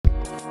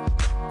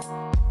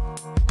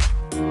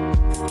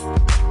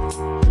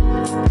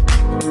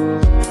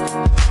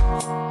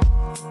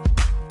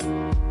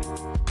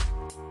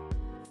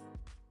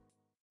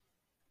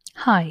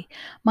Hi,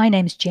 my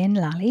name's Jen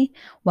Lally.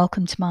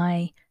 Welcome to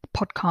my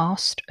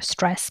podcast,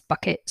 Stress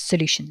Bucket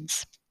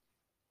Solutions.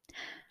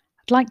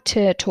 I'd like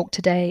to talk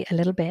today a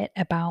little bit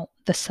about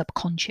the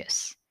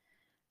subconscious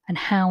and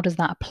how does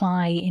that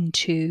apply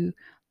into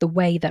the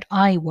way that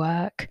I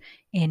work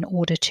in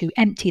order to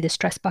empty the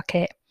stress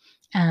bucket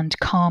and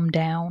calm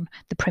down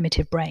the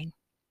primitive brain.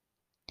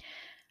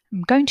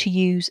 I'm going to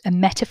use a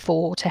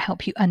metaphor to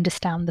help you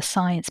understand the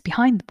science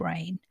behind the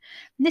brain.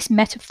 And this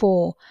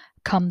metaphor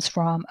comes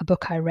from a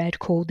book I read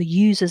called The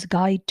User's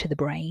Guide to the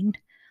Brain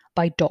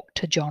by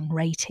Dr. John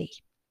Ratey.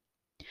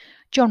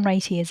 John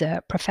Ratey is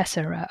a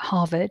professor at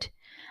Harvard,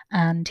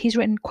 and he's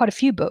written quite a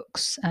few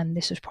books. And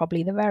this was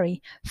probably the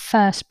very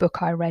first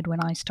book I read when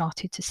I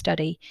started to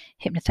study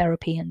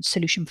hypnotherapy and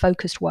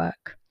solution-focused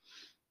work.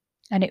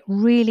 And it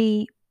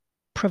really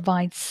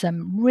provides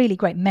some really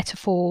great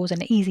metaphors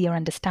and easier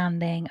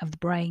understanding of the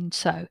brain.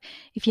 So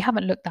if you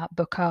haven't looked that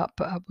book up,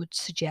 I would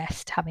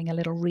suggest having a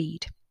little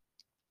read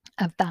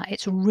of that.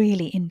 It's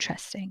really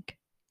interesting.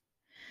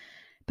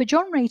 But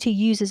John Ratey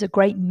uses a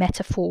great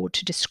metaphor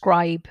to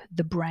describe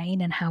the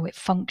brain and how it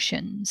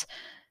functions.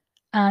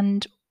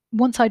 And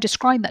once I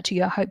describe that to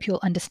you, I hope you'll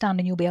understand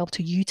and you'll be able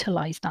to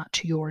utilize that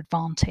to your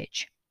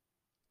advantage.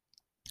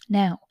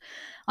 Now,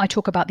 I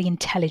talk about the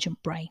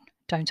intelligent brain,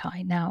 don't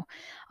I? Now,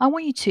 I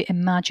want you to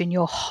imagine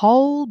your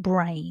whole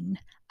brain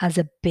as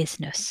a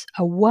business,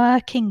 a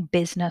working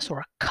business or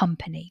a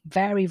company,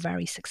 very,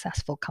 very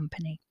successful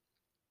company.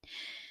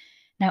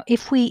 Now,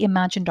 if we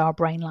imagined our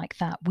brain like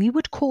that, we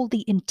would call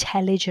the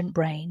intelligent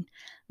brain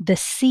the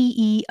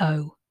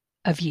CEO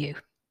of you.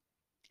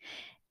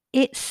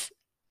 It's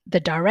the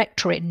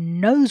director. It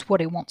knows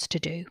what it wants to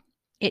do.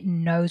 It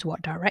knows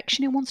what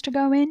direction it wants to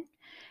go in.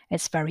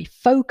 It's very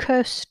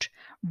focused,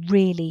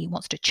 really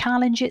wants to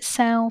challenge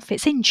itself.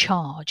 It's in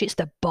charge. It's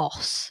the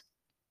boss.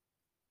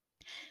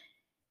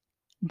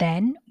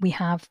 Then we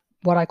have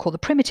what I call the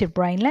primitive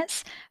brain.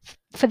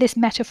 For this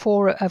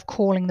metaphor of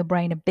calling the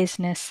brain a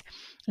business,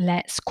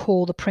 let's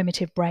call the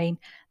primitive brain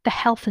the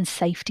health and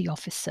safety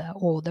officer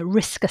or the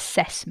risk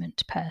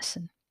assessment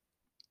person.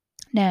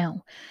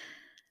 Now,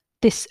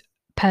 this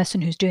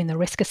person who's doing the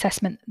risk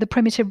assessment, the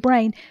primitive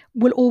brain,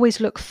 will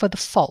always look for the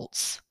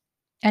faults.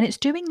 And it's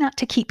doing that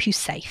to keep you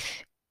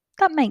safe.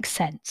 That makes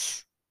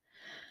sense.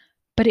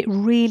 But it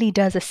really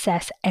does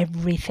assess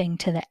everything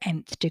to the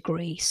nth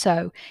degree.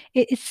 So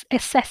it's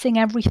assessing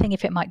everything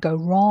if it might go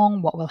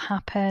wrong, what will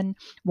happen,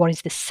 what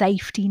is the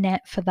safety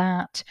net for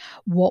that,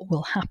 what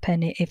will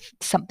happen if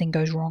something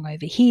goes wrong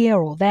over here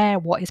or there,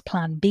 what is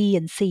plan B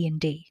and C and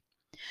D.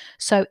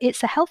 So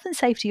it's a health and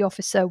safety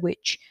officer,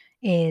 which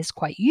is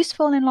quite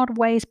useful in a lot of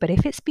ways, but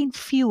if it's been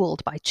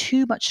fueled by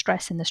too much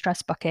stress in the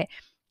stress bucket,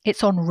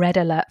 it's on red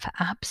alert for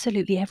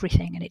absolutely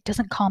everything and it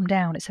doesn't calm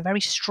down. It's a very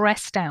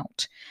stressed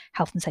out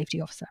health and safety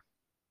officer.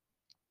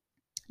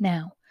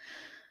 Now,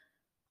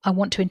 I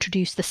want to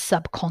introduce the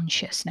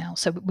subconscious now.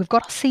 So we've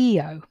got our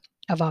CEO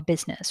of our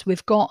business.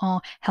 We've got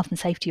our health and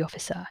safety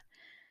officer.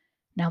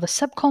 Now, the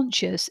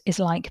subconscious is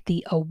like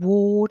the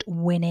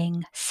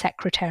award-winning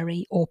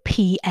secretary or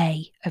PA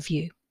of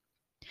you.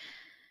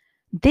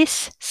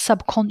 This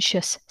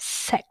subconscious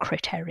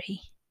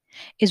secretary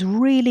is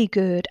really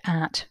good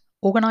at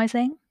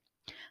organizing,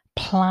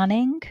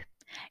 planning,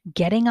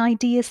 getting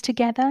ideas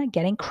together,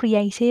 getting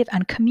creative,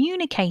 and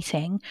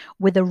communicating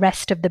with the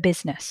rest of the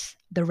business,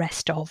 the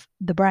rest of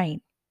the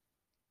brain.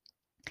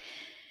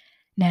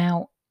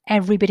 Now,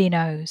 everybody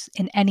knows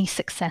in any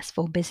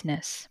successful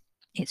business,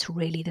 it's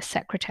really the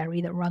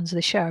secretary that runs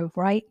the show,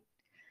 right?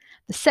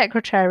 The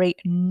secretary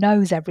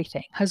knows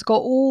everything, has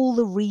got all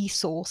the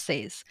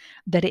resources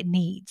that it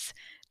needs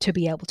to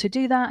be able to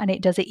do that, and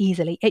it does it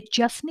easily. It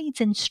just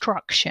needs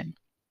instruction.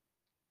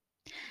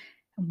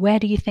 Where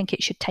do you think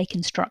it should take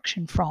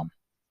instruction from?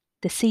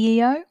 The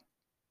CEO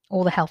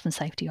or the health and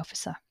safety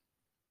officer?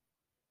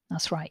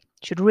 That's right.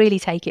 Should really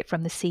take it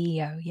from the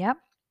CEO, yeah?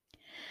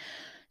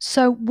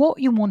 So what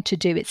you want to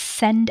do is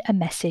send a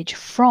message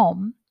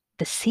from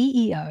the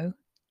CEO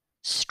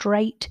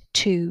straight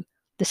to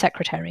the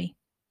secretary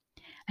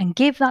and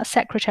give that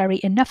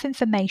secretary enough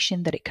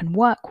information that it can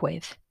work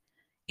with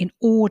in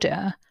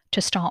order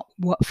to start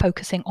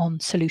focusing on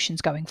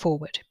solutions going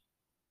forward.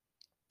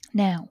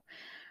 Now,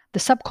 the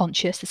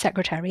subconscious, the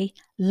secretary,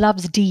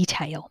 loves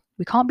detail.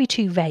 We can't be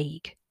too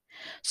vague.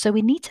 So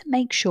we need to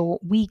make sure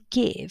we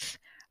give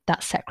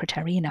that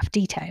secretary enough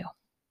detail.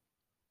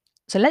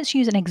 So let's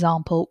use an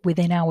example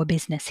within our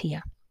business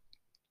here.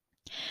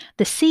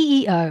 The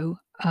CEO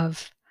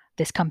of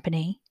this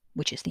company,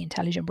 which is the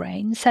intelligent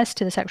brain, says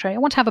to the secretary, I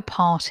want to have a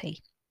party.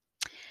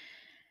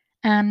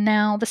 And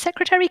now the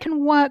secretary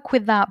can work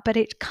with that, but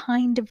it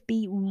kind of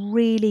be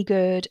really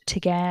good to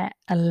get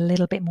a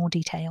little bit more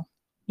detail.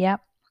 Yeah.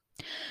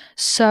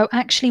 So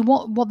actually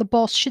what the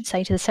boss should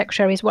say to the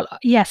secretary is, well,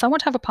 yes, I want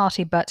to have a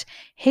party, but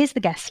here's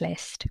the guest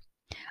list.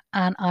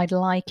 And I'd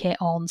like it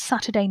on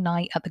Saturday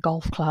night at the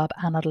golf club,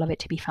 and I'd love it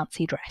to be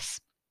fancy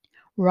dress.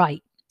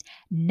 Right.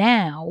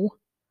 Now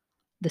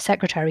the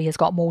secretary has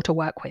got more to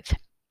work with.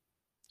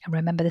 And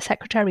remember, the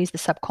secretary is the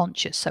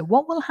subconscious. So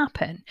what will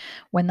happen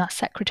when that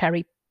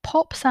secretary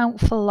pops out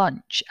for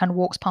lunch and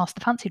walks past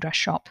the fancy dress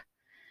shop,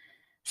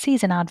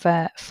 sees an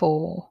advert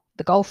for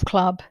the golf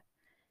club?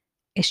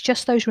 It's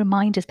just those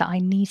reminders that I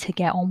need to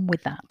get on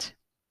with that.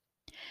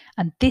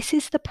 And this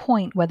is the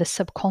point where the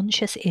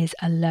subconscious is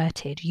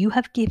alerted. You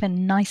have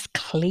given nice,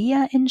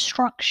 clear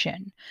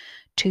instruction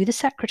to the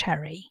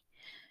secretary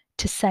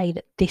to say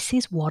that this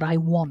is what I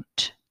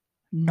want,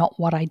 not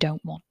what I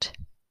don't want.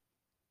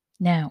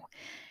 Now,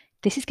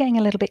 this is getting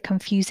a little bit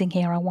confusing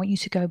here. I want you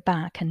to go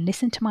back and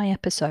listen to my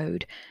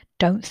episode,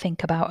 Don't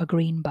Think About a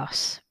Green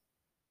Bus.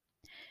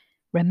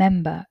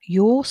 Remember,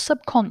 your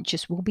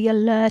subconscious will be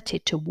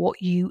alerted to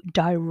what you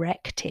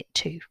direct it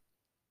to.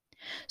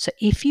 So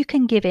if you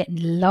can give it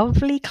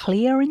lovely,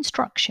 clear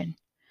instruction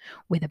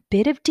with a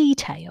bit of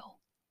detail,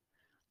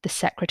 the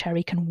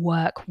secretary can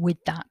work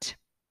with that.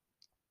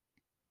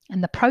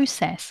 And the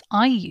process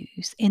I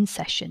use in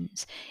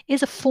sessions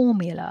is a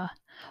formula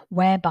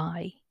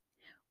whereby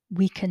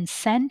we can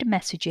send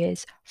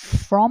messages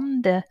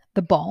from the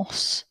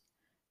boss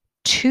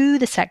to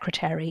the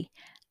secretary,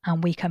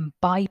 and we can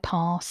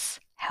bypass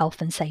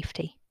health and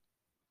safety.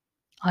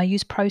 I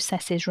use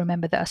processes,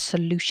 remember, that are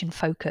solution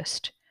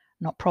focused,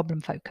 not problem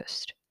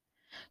focused.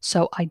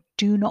 So I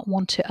do not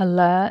want to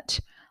alert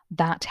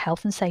that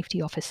health and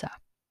safety officer.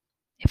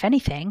 If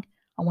anything,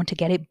 I want to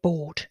get it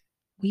bored.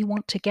 We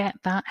want to get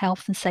that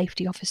health and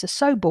safety officer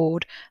so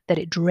bored that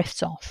it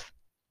drifts off.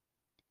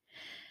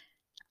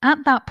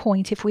 At that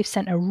point, if we've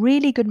sent a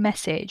really good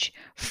message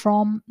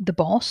from the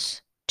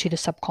boss to the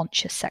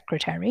subconscious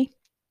secretary,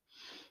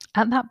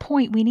 at that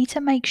point, we need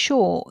to make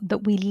sure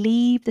that we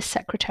leave the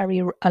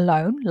secretary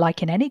alone.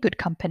 Like in any good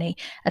company,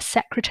 a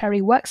secretary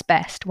works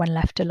best when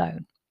left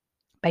alone.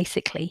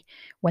 Basically,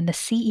 when the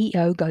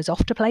CEO goes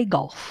off to play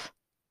golf.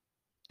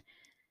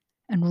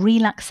 And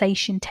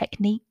relaxation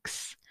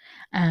techniques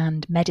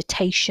and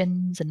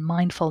meditations and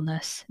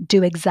mindfulness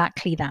do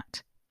exactly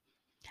that.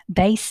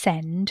 They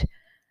send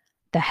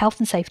the health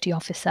and safety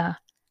officer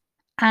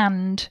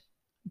and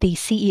the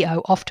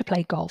CEO off to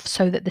play golf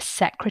so that the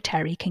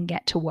secretary can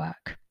get to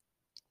work.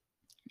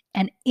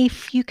 And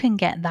if you can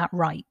get that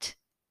right,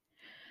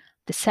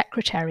 the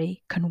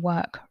secretary can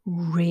work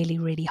really,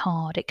 really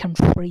hard. It can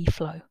free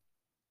flow.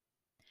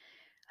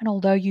 And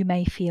although you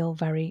may feel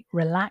very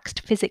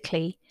relaxed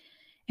physically,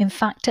 in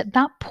fact, at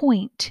that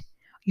point,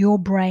 your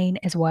brain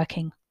is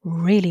working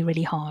really,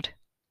 really hard.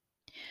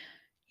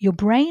 Your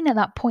brain at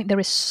that point, there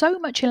is so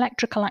much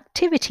electrical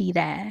activity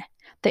there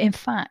that in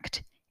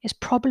fact is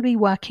probably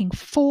working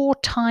 4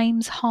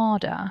 times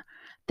harder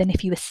than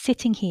if you were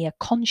sitting here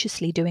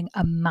consciously doing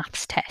a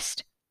maths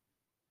test.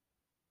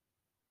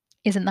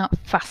 Isn't that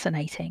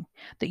fascinating?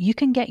 That you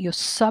can get your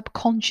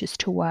subconscious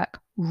to work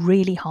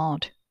really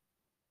hard.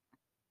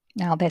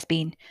 Now, there's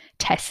been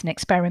tests and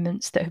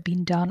experiments that have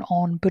been done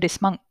on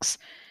Buddhist monks.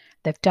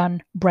 They've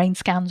done brain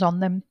scans on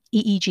them,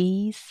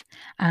 EEGs,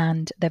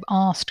 and they've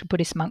asked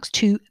Buddhist monks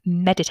to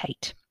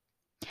meditate.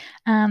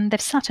 And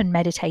they've sat and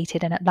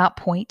meditated, and at that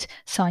point,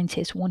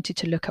 scientists wanted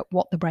to look at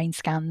what the brain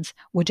scans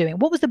were doing.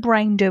 What was the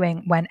brain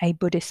doing when a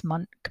Buddhist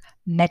monk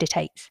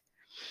meditates?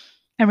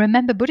 And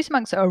remember, Buddhist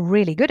monks are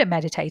really good at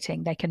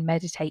meditating. They can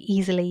meditate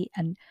easily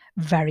and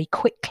very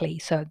quickly.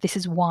 So this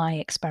is why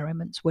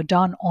experiments were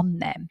done on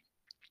them.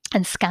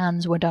 And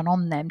scans were done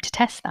on them to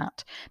test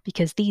that,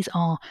 because these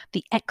are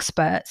the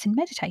experts in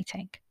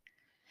meditating.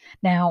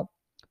 Now,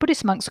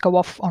 Buddhist monks go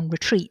off on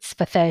retreats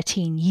for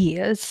 13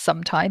 years,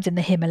 sometimes in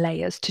the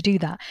Himalayas, to do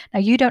that. Now,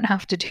 you don't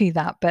have to do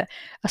that, but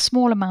a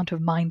small amount of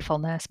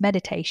mindfulness,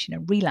 meditation,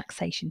 and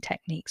relaxation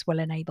techniques will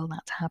enable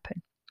that to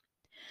happen.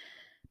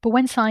 But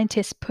when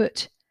scientists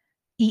put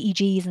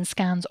EEGs and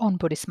scans on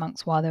Buddhist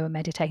monks while they were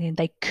meditating,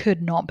 they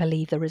could not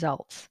believe the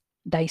results.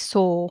 They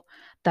saw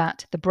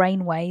that the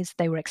brain waves,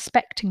 they were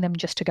expecting them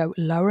just to go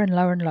lower and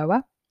lower and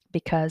lower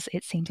because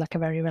it seems like a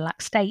very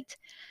relaxed state.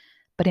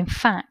 But in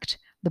fact,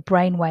 the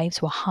brain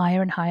waves were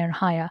higher and higher and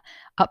higher,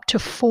 up to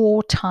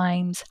 4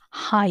 times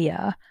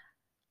higher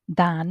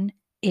than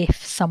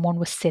if someone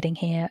was sitting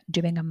here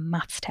doing a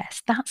maths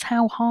test. That's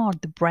how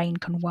hard the brain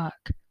can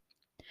work.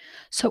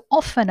 So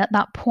often at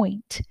that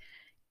point,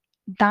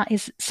 that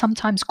is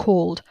sometimes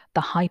called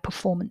the high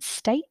performance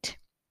state,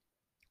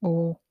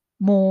 or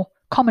more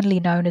commonly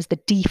known as the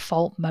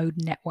default mode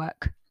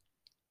network.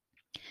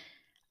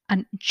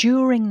 And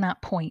during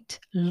that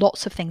point,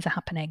 lots of things are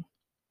happening.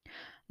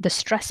 The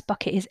stress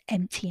bucket is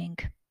emptying.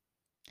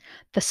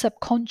 The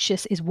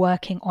subconscious is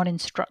working on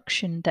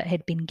instruction that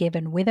had been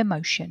given with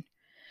emotion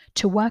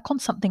to work on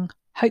something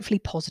hopefully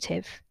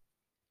positive.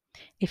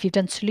 If you've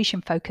done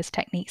solution-focused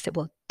techniques, it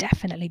will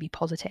definitely be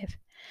positive.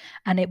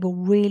 And it will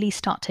really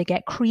start to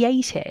get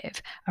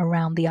creative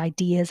around the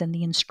ideas and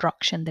the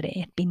instruction that it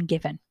had been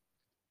given.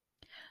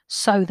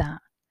 So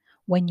that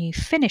when you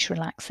finish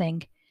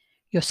relaxing,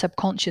 your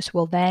subconscious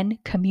will then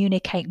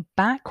communicate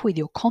back with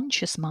your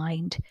conscious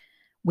mind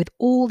with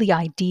all the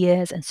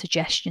ideas and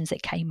suggestions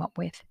it came up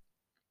with.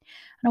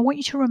 And I want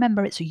you to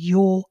remember it's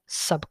your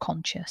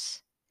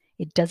subconscious.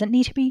 It doesn't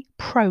need to be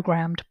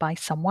programmed by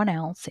someone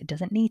else. It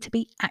doesn't need to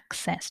be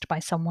accessed by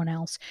someone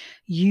else.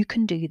 You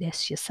can do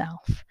this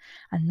yourself.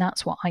 And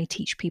that's what I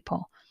teach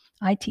people.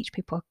 I teach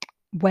people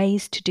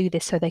ways to do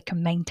this so they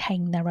can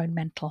maintain their own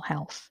mental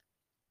health.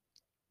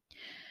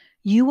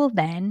 You will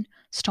then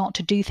start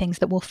to do things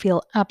that will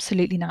feel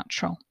absolutely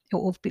natural. It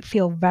will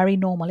feel very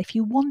normal. If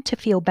you want to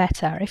feel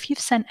better, if you've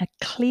sent a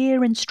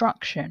clear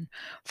instruction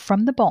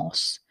from the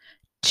boss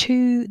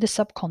to the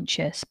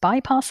subconscious,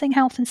 bypassing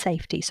health and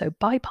safety, so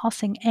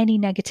bypassing any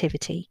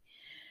negativity,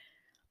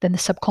 then the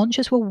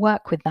subconscious will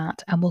work with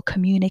that and will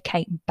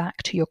communicate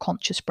back to your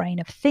conscious brain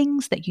of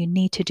things that you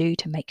need to do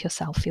to make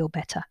yourself feel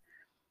better.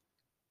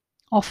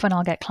 Often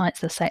I'll get clients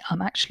that say,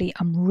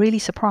 I'm really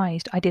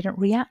surprised I didn't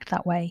react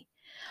that way.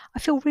 I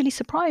feel really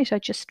surprised.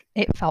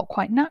 It felt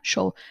quite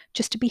natural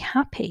just to be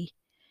happy.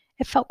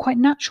 It felt quite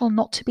natural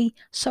not to be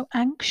so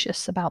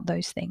anxious about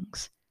those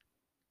things.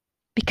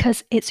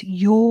 Because it's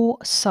your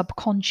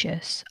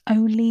subconscious,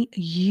 only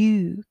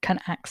you can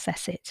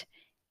access it.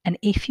 And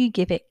if you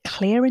give it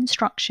clear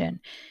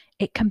instruction,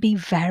 it can be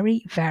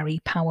very,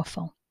 very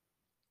powerful.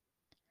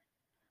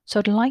 So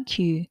I'd like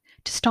you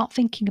to start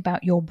thinking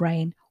about your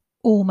brain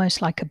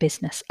almost like a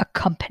business, a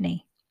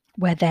company,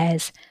 where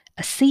there's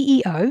a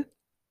CEO,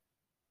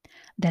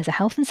 there's a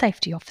health and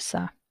safety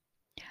officer,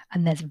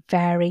 and there's a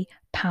very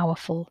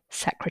powerful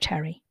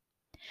secretary.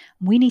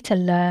 We need to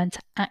learn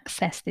to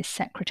access this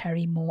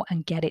secretary more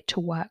and get it to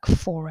work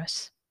for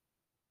us.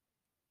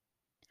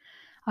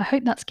 I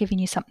hope that's given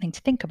you something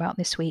to think about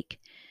this week.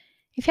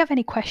 If you have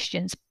any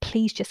questions,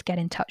 please just get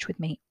in touch with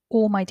me.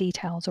 All my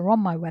details are on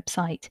my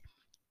website.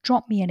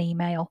 Drop me an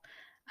email,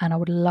 and I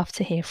would love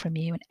to hear from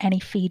you. And any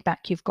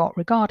feedback you've got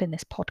regarding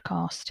this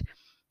podcast,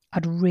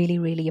 I'd really,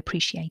 really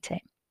appreciate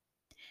it.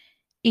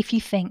 If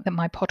you think that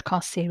my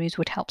podcast series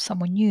would help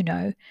someone you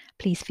know,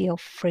 please feel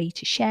free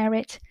to share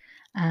it.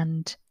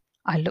 And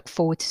I look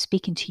forward to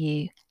speaking to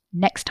you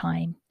next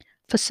time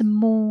for some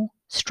more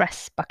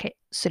Stress Bucket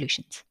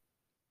solutions.